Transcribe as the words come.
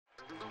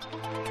Pokemon!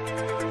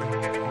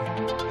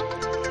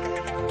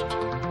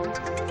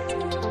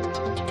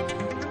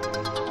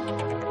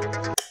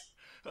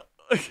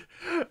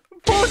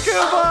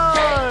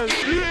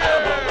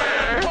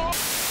 Yeah!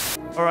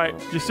 Alright,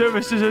 your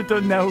services are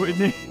done now,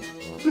 Whitney.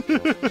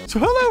 So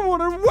hello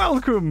everyone and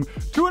welcome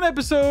to an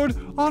episode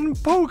on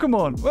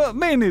Pokemon. Well,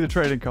 mainly the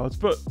trading cards,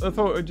 but I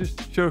thought I'd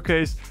just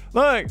showcase,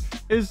 look,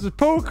 it's the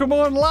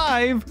Pokemon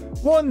Live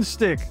one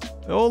stick.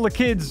 All the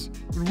kids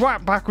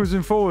whacked backwards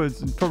and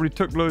forwards and probably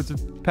took loads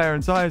of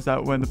parents' eyes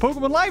out when the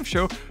Pokemon Live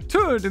show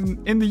toured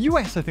in the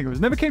US, I think it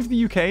was. Never came to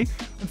the UK,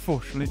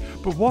 unfortunately.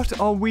 But what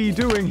are we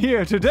doing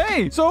here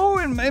today? So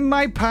in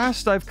my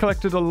past, I've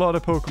collected a lot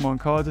of Pokemon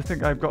cards. I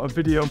think I've got a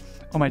video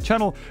on my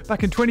channel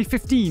back in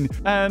 2015,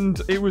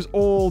 and it was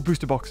all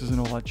booster boxes and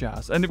all that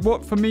jazz. And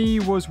what for me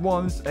was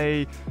once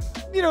a,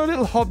 you know, a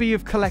little hobby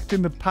of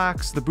collecting the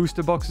packs, the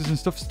booster boxes and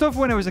stuff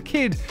when I was a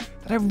kid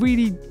that I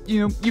really,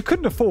 you know, you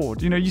couldn't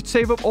afford. You know, you'd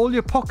save up all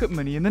your pocket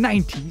money in the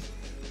 90s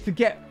to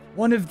get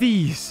one of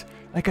these,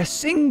 like a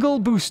single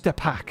booster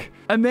pack.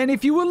 And then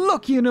if you were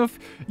lucky enough,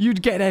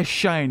 you'd get a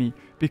shiny,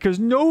 because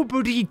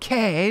nobody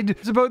cared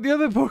about the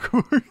other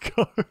Pokemon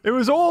card. It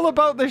was all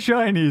about the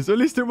shinies. At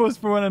least it was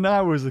for when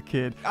I was a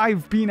kid.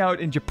 I've been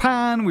out in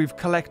Japan. We've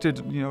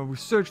collected, you know, we've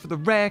searched for the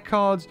rare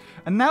cards.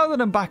 And now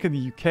that I'm back in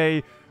the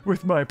UK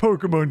with my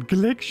Pokemon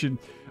collection,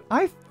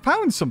 I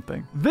found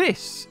something.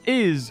 This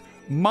is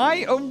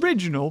my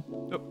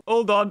original,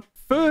 hold on,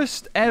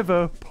 first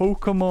ever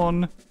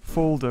Pokemon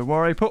folder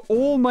where I put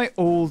all my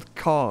old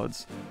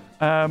cards.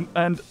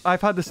 And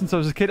I've had this since I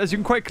was a kid. As you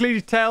can quite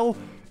clearly tell,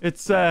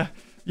 it's, yeah,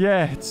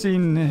 it's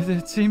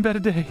seen better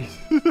days.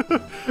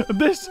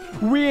 This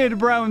weird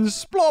brown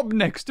splob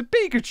next to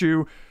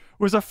Pikachu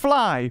was a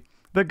fly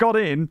that got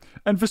in,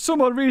 and for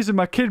some odd reason,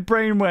 my kid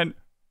brain went,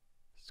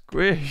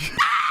 squish.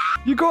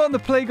 You go out on the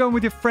playground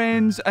with your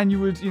friends, and you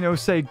would, you know,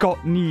 say,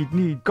 got,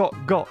 need,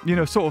 got, you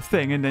know, sort of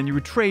thing, and then you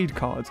would trade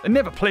cards. I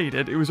never played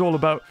it. It was all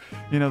about,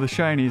 you know, the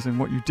shinies and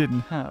what you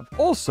didn't have.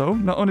 Also,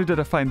 not only did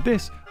I find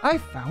this, I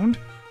found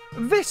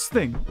this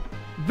thing.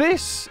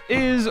 This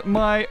is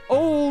my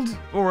old,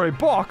 or a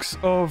box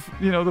of,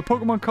 you know, the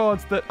Pokemon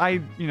cards that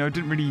I, you know,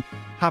 didn't really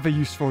have a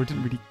use for,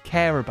 didn't really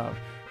care about.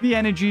 The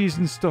energies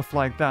and stuff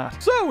like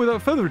that. So,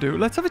 without further ado,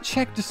 let's have a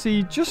check to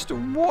see just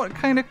what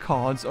kind of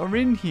cards are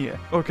in here.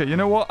 Okay, you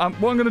know what?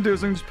 What I'm going to do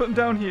is I'm just put them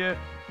down here.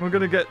 We're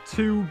going to get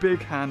two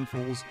big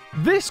handfuls.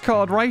 This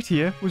card right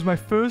here was my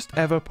first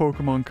ever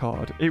Pokemon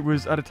card. It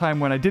was at a time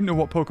when I didn't know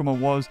what Pokemon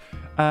was,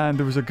 and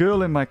there was a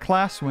girl in my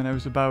class when I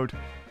was about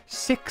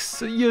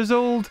 6 years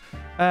old,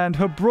 and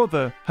her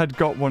brother had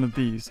got one of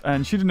these,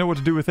 and she didn't know what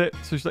to do with it,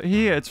 so she's like,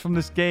 here, it's from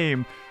this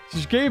game. So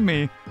she gave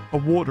me a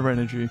water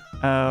energy,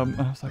 and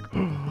I was like,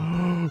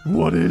 oh,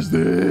 what is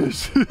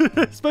this?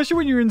 Especially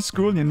when you're in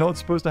school and you're not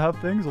supposed to have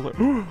things. I was like,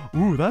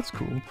 ooh, that's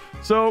cool.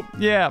 So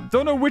yeah,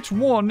 don't know which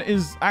one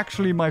is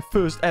actually my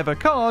first ever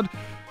card,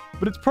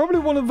 but it's probably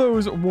one of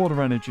those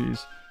water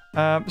energies.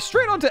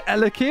 Straight on to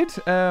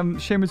Elekid.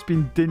 Shame it's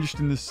been dinged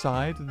in the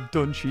side,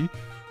 Dunchy.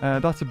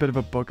 That's a bit of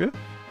a bugger.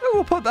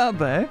 We'll put that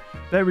there.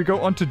 There we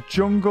go. Onto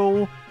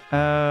Jungle.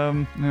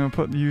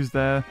 Use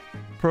there.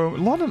 A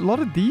lot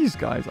of these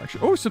guys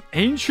actually. Oh, some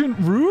ancient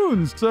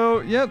runes.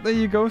 So yeah, there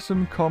you go.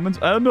 Some commons.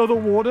 Another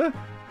water.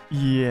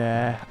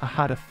 Yeah, I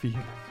had a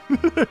feeling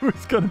it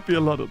was gonna be a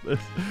lot of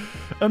this.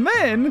 And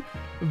then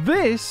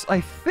this, I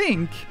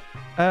think,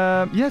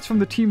 yeah, it's from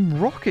the Team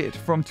Rocket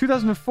from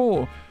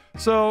 2004.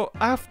 So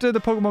after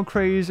the Pokemon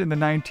craze in the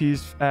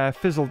 90s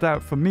fizzled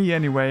out, for me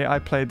anyway, I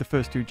played the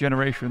first two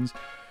generations.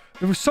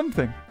 There was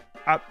something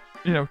at,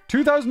 you know,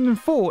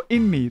 2004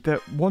 in me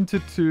that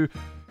wanted to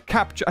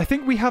capture. I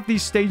think we have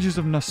these stages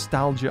of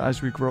nostalgia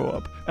as we grow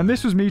up. And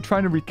this was me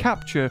trying to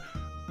recapture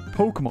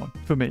Pokemon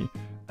for me.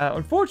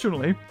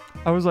 Unfortunately,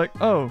 I was like,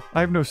 oh,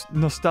 I have no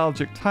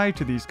nostalgic tie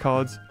to these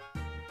cards.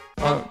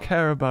 I don't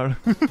care about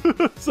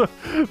it. So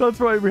that's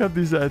why we have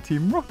these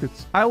Team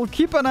Rockets. I'll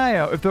keep an eye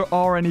out if there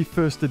are any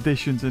first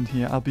editions in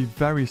here. I'll be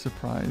very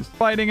surprised.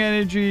 Fighting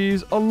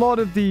energies. A lot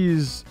of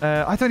these.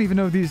 I don't even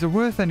know if these are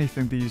worth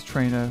anything, these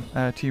trainer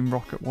Team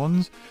Rocket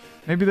ones.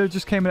 Maybe they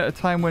just came in at a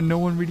time when no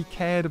one really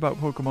cared about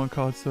Pokemon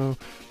cards, so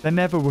they're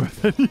never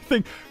worth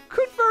anything.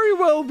 Could very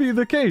well be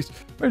the case.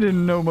 I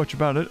didn't know much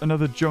about it.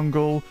 Another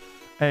Jungle.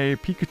 A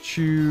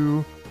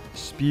Pikachu.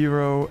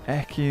 Spearow,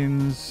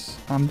 Ekans.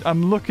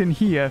 I'm looking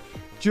here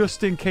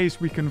just in case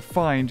we can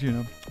find, you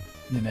know,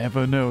 you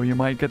never know, you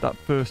might get that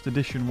first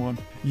edition one.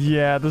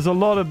 Yeah, there's a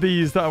lot of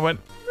these that I went,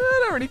 I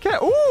don't really care.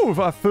 Oh,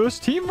 our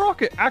first Team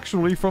Rocket,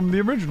 actually from the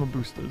original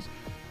boosters.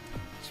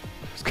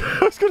 I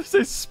was gonna say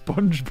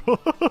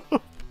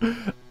SpongeBob.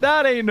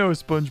 That ain't no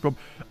SpongeBob.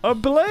 A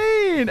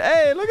Blaine.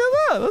 Hey, look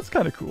at that. That's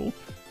kind of cool.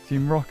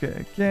 Team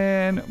Rocket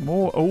again.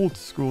 More old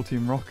school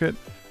Team Rocket.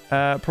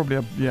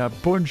 Probably a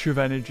bunch of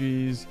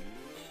energies.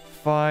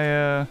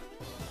 Fire.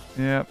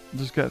 Yeah,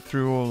 just get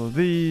through all of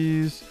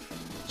these.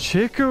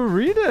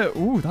 Chikorita.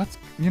 Ooh, that's...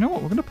 You know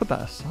what? We're going to put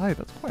that aside.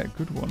 That's quite a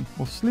good one.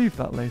 We'll sleeve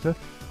that later.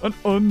 An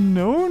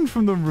unknown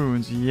from the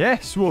ruins.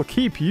 Yes, we'll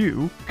keep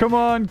you. Come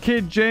on,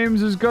 Kid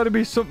James. There's got to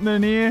be something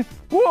in here.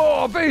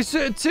 Whoa, base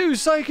 2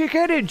 psychic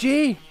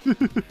energy. We've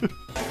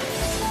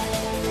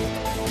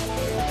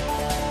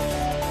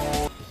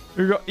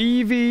got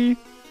Eevee.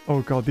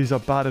 Oh, God, these are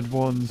battered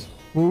ones.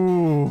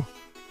 Ooh.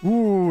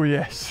 Ooh,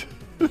 yes.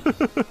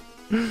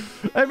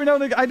 Every now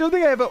and then, I don't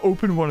think I ever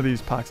opened one of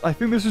these packs. I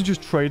think this was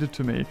just traded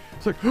to me.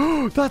 It's like,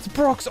 oh, that's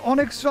Brock's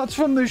Onyx. That's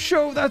from the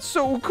show. That's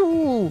so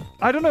cool.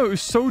 I don't know. It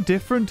was so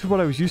different to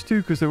what I was used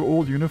to because they were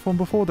all uniform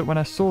before that when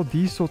I saw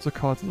these sorts of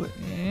cards, I was like,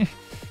 eh.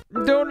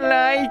 Don't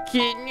like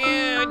it.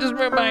 Yeah, just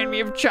remind me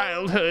of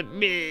childhood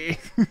me.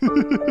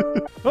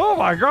 Oh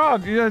my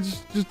god. Yeah,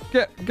 just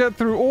get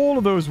through all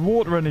of those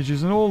water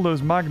energies and all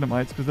those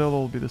magnemites because they'll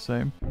all be the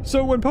same.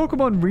 So when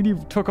Pokemon really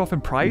took off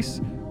in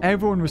price,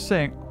 everyone was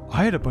saying,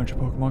 I had a bunch of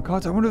Pokemon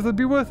cards. I wonder if they'd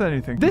be worth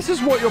anything. This is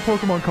what your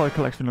Pokemon card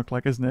collection looked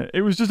like, isn't it?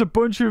 It was just a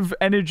bunch of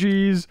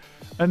energies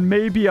and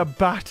maybe a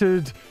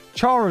battered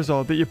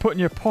Charizard that you put in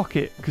your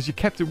pocket because you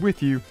kept it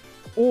with you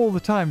all the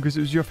time because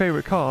it was your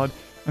favorite card.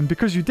 And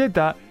because you did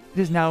that,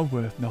 it is now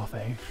worth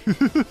nothing.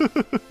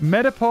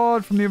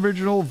 Metapod from the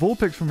original,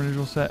 Vulpix from the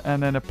original set,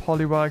 and then a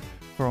Poliwag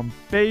from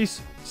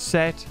base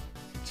set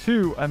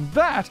 2. And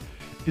that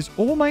is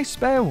all my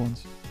spare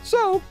ones.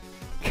 So,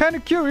 kind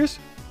of curious.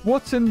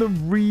 What's in the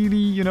really,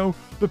 you know,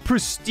 the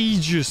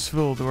prestigious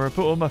folder where I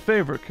put all my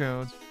favorite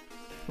cards?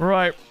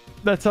 Right,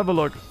 let's have a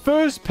look.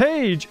 First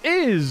page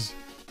is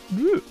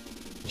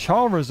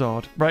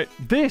Charizard. Right,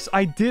 this,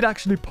 I did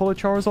actually pull a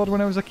Charizard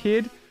when I was a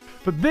kid.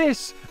 But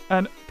this,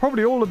 and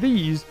probably all of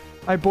these,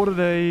 I bought at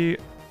a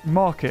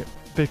market.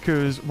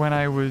 Because when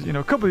I was, you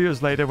know, a couple of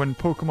years later, when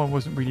Pokemon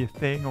wasn't really a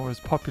thing or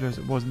as popular as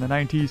it was in the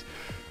 90s,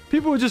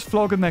 people were just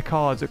flogging their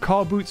cards at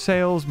car boot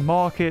sales,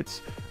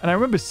 markets, and I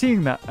remember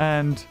seeing that,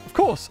 and of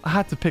course, I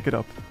had to pick it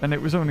up, and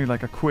it was only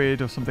like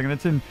 £1 or something, and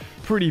it's in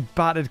pretty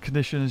battered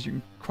condition, as you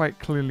can quite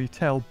clearly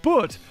tell.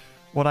 But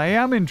what I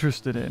am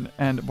interested in,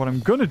 and what I'm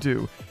gonna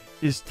do,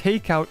 is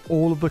take out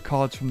all of the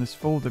cards from this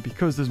folder,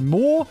 because there's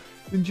more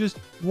than just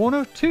 1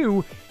 or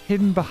 2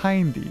 hidden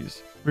behind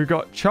these. We've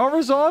got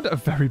Charizard, a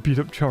very beat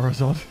up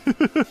Charizard,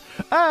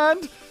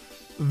 and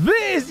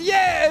this,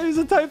 yeah, is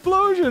a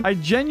Typhlosion. I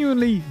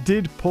genuinely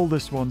did pull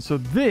this one. So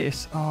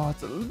this, oh,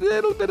 it's a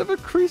little bit of a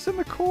crease in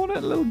the corner, a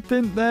little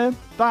dent there.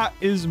 That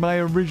is my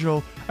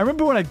original. I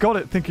remember when I got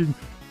it thinking,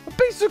 I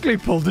basically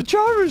pulled a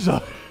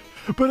Charizard.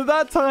 But at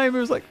that time, it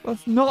was like,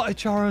 that's not a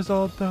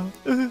Charizard though.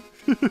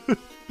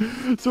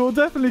 So we'll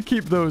definitely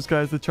keep those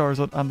guys, the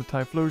Charizard and the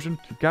Typhlosion.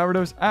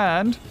 Gyarados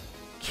and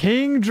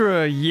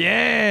Kingdra,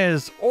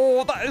 yes.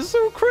 Oh, that is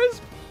so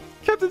crisp.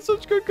 Kept in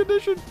such good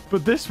condition.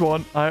 But this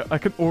one, I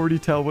can already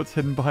tell what's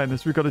hidden behind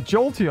this. We've got a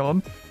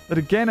Jolteon that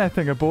again I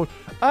think I bought,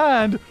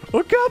 and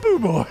a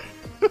Gabumon.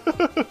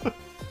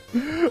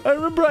 I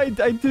remember I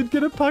did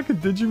get a pack of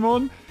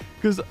Digimon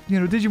because, you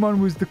know,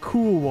 Digimon was the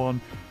cool one.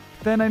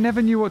 Then I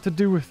never knew what to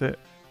do with it.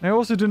 And I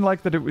also didn't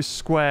like that it was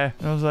square.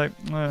 And I was like,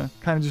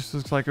 kind of just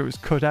looks like it was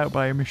cut out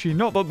by a machine.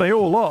 Not that they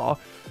all are.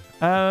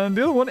 And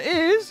the other one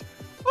is,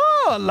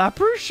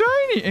 Lapras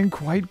Shiny in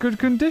quite good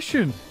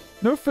condition.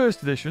 No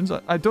first editions.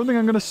 I don't think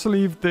I'm going to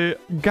sleeve the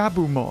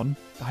Gabumon.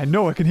 I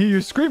know I can hear you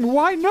screaming.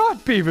 Why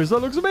not, Beavers? That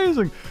looks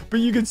amazing.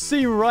 But you can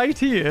see right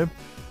here,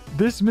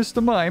 this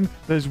Mr. Mime,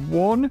 there's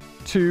 1,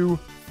 2,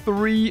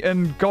 3,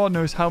 and God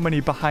knows how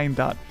many behind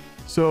that.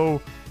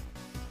 So,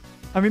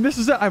 I mean, this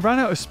is it. I ran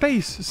out of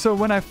space. So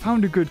when I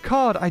found a good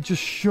card, I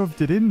just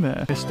shoved it in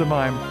there. Mr.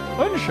 Mime,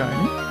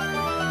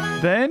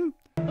 unshiny. Then...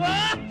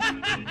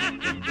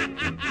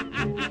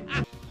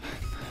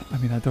 I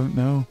mean, I don't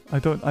know. I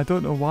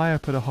don't know why I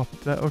put a hop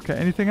there. Okay,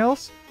 anything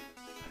else?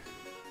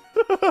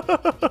 A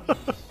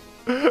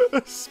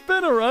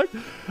Spinarak.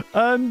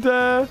 And,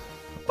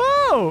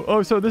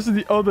 oh, so this is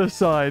the other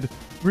side.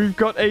 We've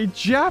got a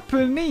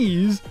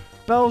Japanese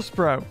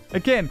Bellsprout.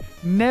 Again,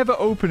 never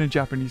open a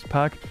Japanese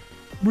pack.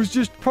 Was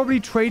just probably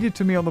traded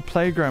to me on the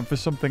playground for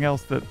something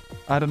else that,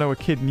 I don't know, a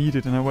kid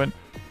needed. And I went,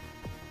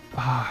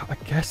 I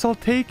guess I'll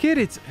take it.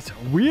 It's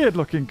a weird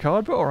looking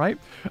card, but all right.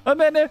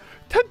 And then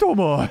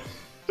Tentomon.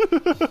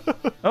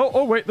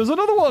 oh, wait, there's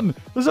another one.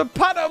 There's a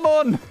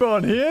Patamon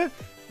on here.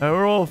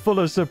 We're all full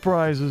of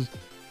surprises.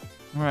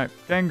 All right,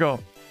 Gengar.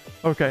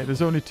 Okay,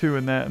 there's only 2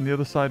 in there, and the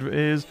other side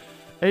is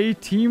a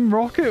Team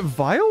Rocket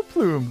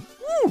Vileplume.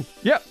 Woo!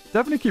 Yep,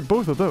 definitely keep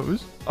both of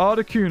those.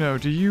 Articuno,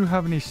 do you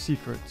have any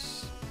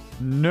secrets?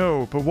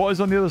 No, but what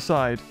is on the other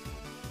side?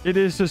 It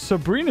is a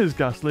Sabrina's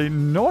Ghastly,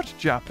 not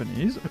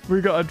Japanese. We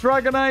got a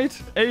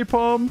Dragonite,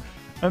 Apom,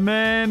 and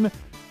then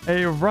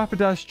a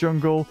Rapidash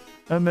Jungle,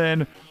 and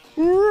then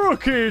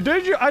Rookie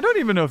I don't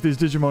even know if these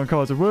Digimon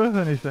cards are worth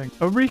anything.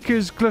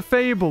 Eureka's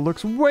Clefable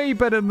looks way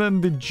better than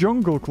the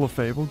Jungle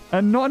Clefable.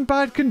 And not in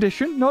bad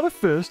condition. Not a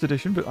first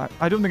edition, but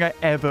I don't think I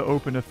ever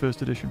opened a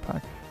first edition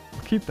pack.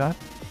 I'll keep that.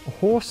 A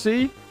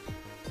Horsey.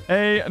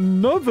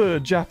 Another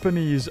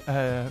Japanese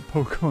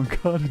Pokemon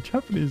card. A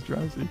Japanese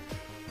Drowsy.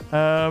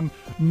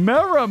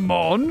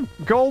 Meramon,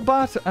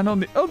 Golbat, and on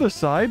the other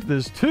side,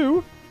 there's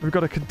two. We've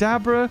got a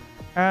Kadabra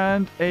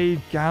and a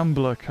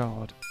Gambler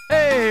card.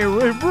 Hey,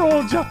 we're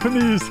all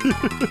Japanese.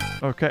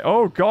 Okay.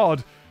 Oh,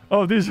 God.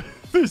 Oh, these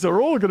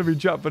are all going to be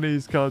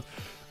Japanese cards.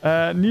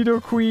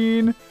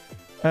 Nidoqueen,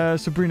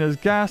 Sabrina's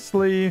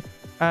Ghastly,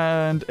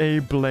 and a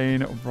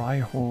Blaine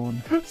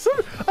Rhyhorn.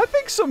 I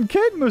think some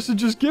kid must have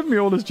just given me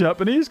all this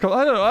Japanese cards.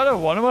 I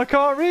don't want them. I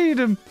can't read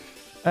them.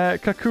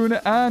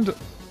 Kakuna and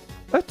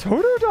a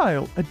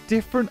Totodile. A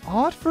different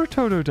art for a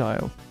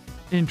Totodile.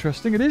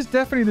 Interesting. It is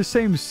definitely the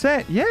same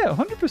set. Yeah,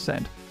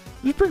 100%.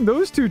 Just bring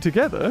those two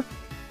together.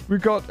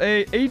 We've got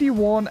a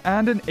 81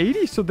 and an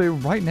 80, so they're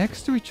right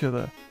next to each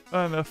other.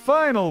 And the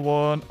final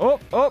one. Oh,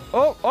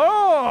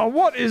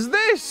 what is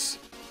this?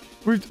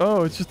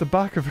 Oh, it's just the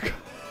back of a card.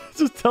 It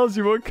just tells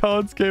you what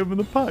cards came in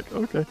the pack.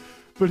 Okay.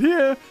 But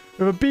here,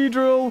 we have a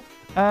Beedrill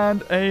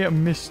and a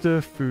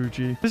Mr.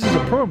 Fuji. This is a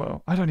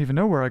promo. I don't even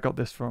know where I got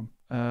this from.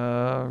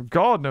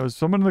 God knows.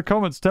 Someone in the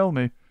comments tell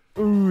me.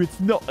 Ooh, it's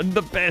not in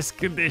the best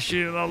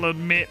condition, I'll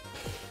admit.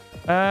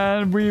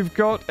 And we've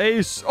got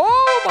a...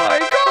 Oh my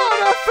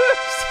God! Our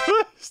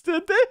first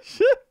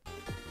edition!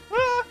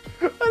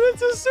 And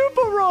it's a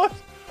Super Rod!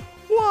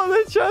 What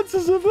are the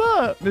chances of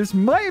that? This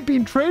might have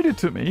been traded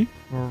to me.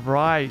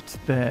 Right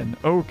then.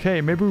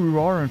 Okay, maybe we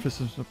are in for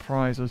some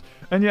surprises.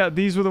 And yeah,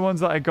 these were the ones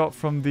that I got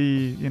from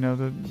the,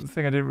 the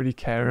thing I didn't really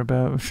care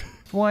about.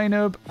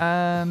 Swinub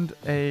and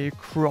a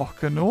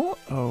Croconaut.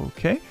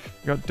 Okay.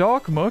 We got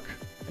Darkmuck,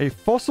 a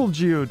Fossil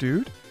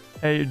Geodude,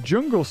 a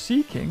Jungle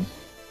Seeking,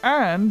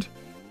 and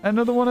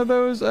another one of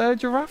those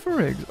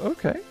Giraffarigs.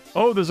 Okay.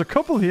 Oh, there's a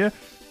couple here.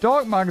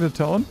 Dark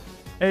Magneton,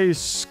 a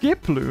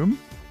Skiploom,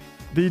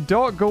 the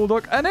Dark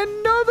Golduck, and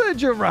another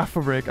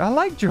Girafarig. I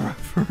like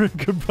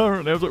Girafarig,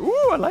 apparently. I was like,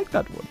 ooh, I like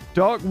that one.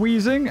 Dark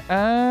Weezing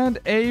and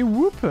a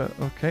Wooper.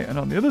 Okay, and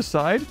on the other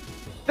side,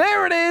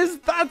 there it is.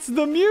 That's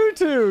the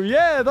Mewtwo.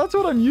 Yeah, that's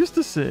what I'm used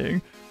to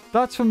seeing.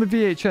 That's from the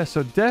VHS,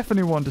 so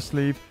definitely one to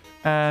sleeve.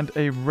 And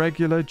a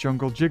regular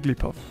Jungle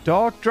Jigglypuff.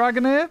 Dark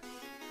Dragonair,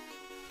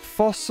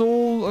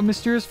 Fossil, a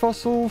Mysterious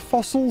Fossil,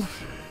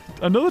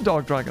 another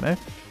Dark Dragonair,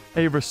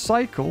 a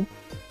Recycle,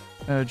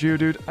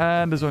 Geodude,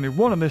 and there's only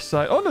one on this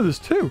side. Oh, no, there's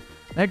two.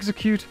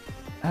 Execute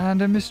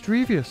and a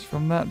Misdrevious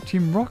from that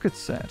Team Rocket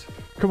set.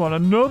 Come on,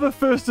 another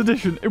first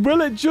edition.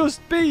 Will it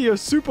just be a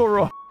Super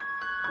Rock?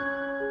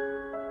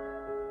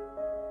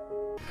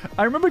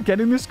 I remember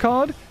getting this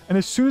card, and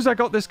as soon as I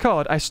got this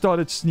card, I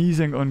started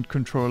sneezing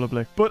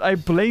uncontrollably. But I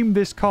blamed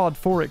this card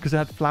for it because it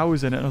had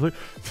flowers in it. And I was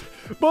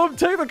like, Mom,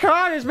 take the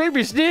card. It's made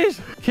me sneeze.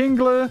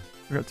 Kingler.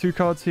 We've got two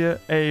cards here.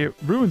 A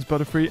Ruins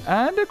Butterfree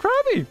and a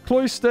Krabby.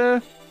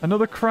 Cloyster,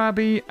 another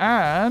Krabby,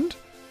 and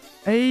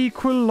a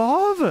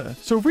Quilava.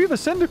 So if we have a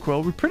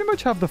Cyndaquil, we pretty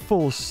much have the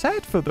full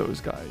set for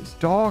those guys.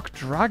 Dark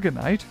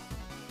Dragonite.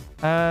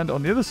 And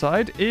on the other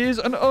side is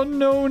an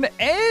Unknown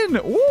N.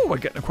 Oh, we're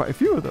getting quite a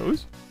few of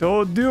those.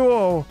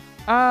 Doduo.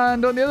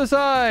 And on the other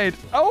side,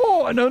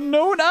 oh, an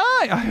Unknown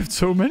Eye. I have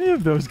so many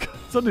of those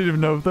cards. I don't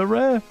even know if they're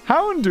rare.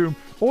 Houndoom.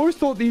 Always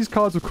thought these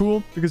cards were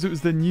cool because it was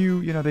the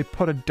new, they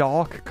put a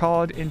dark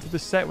card into the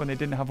set when they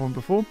didn't have one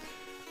before.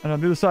 And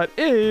on the other side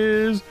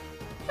is...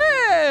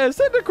 yeah,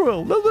 Cyndaquil. A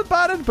little bit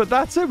battered, but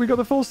that's it. We got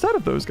the full set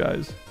of those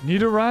guys.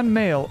 Nidoran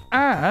Male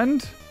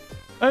and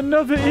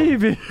another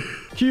Eevee.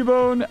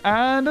 Cubone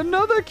and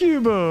another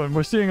Cubone.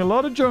 We're seeing a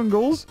lot of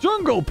jungles.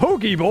 Jungle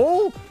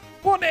Pokeball.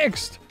 What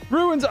next?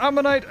 Ruins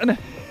Ammonite and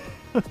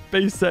a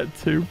base set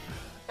 2.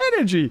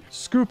 Energy.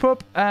 Scoop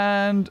Up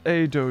and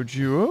a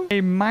Doduo.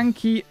 A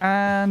Mankey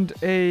and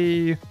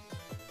a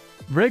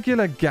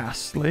regular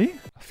Ghastly.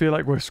 I feel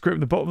like we're scraping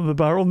the bottom of the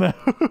barrel now.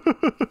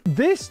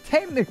 This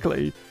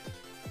technically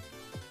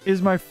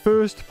is my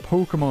first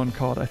Pokemon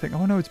card, I think.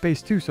 Oh, no, it's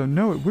base 2, so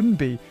no, it wouldn't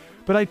be.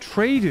 But I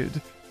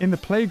traded in the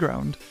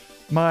playground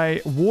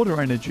my water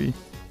energy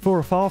for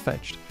a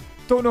Farfetch'd.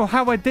 Don't know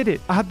how I did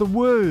it. I had the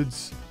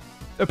words,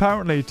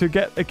 apparently, to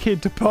get a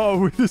kid to par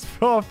with this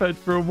Farfetch'd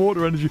for a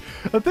water energy.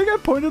 I think I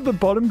pointed at the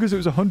bottom because it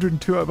was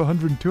 102 out of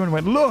 102 and I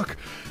went, look,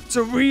 it's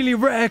a really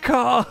rare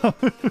card.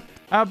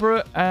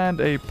 Abra and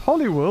a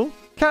Poliwhirl.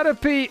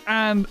 Caterpie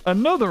and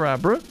another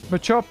Abra,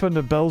 Machop and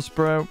a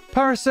Bellsprout,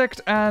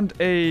 Parasect and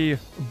a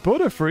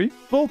Butterfree,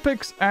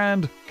 Vulpix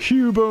and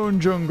Cubone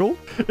Jungle.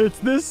 It's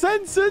the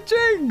Sensor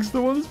Jinx,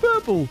 the one that's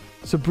purple.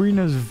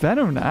 Sabrina's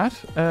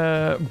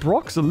Venonat,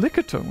 Brock's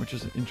Lickitung, which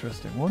is an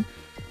interesting one.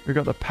 We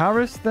got the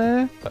Paris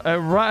there, a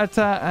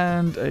Rattata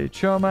and a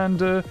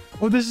Charmander.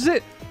 Oh, this is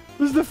it.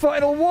 This is the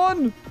final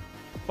one.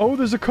 Oh,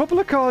 there's a couple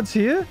of cards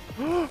here.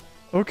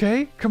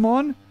 Okay, come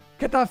on.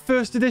 Get that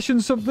first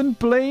edition something,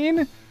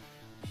 Blaine.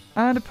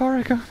 And a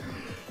Paragon.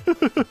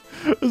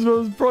 As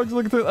well as Brock's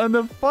Lickitung. And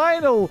the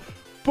final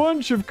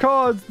bunch of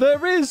cards.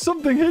 There is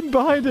something hidden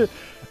behind it.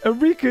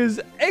 Erika's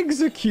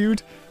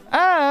Execute.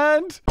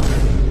 And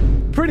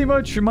pretty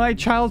much my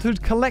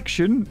childhood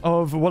collection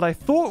of what I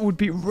thought would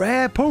be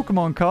rare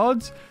Pokemon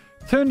cards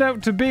turned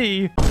out to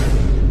be,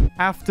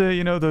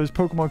 after, those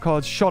Pokemon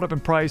cards shot up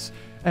in price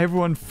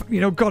Everyone,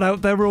 got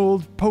out their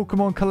old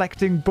Pokemon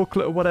collecting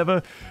booklet or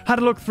whatever, had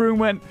a look through and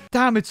went,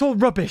 damn, it's all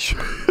rubbish.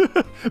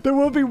 There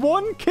will be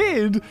one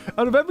kid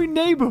out of every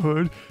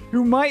neighborhood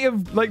who might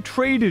have, like,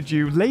 traded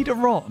you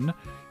later on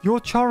your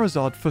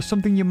Charizard for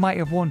something you might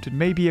have wanted.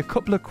 Maybe a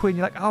couple of quid.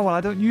 You're like, oh, well,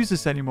 I don't use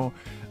this anymore.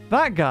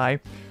 That guy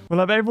will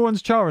have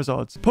everyone's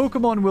Charizards.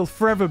 Pokemon will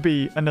forever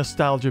be a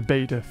nostalgia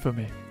beta for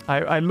me.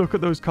 I look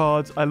at those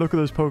cards, I look at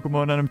those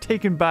Pokemon, and I'm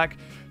taken back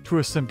to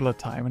a simpler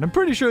time. And I'm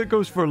pretty sure it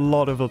goes for a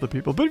lot of other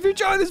people. But if you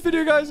enjoyed this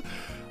video, guys,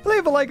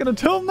 leave a like. And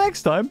until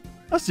next time,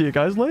 I'll see you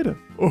guys later.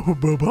 Oh,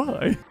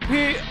 bye-bye.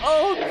 P-O-K-E-M-O-A.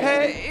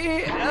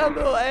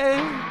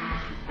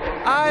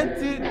 I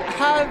didn't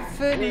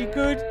have any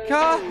good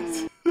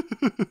cards.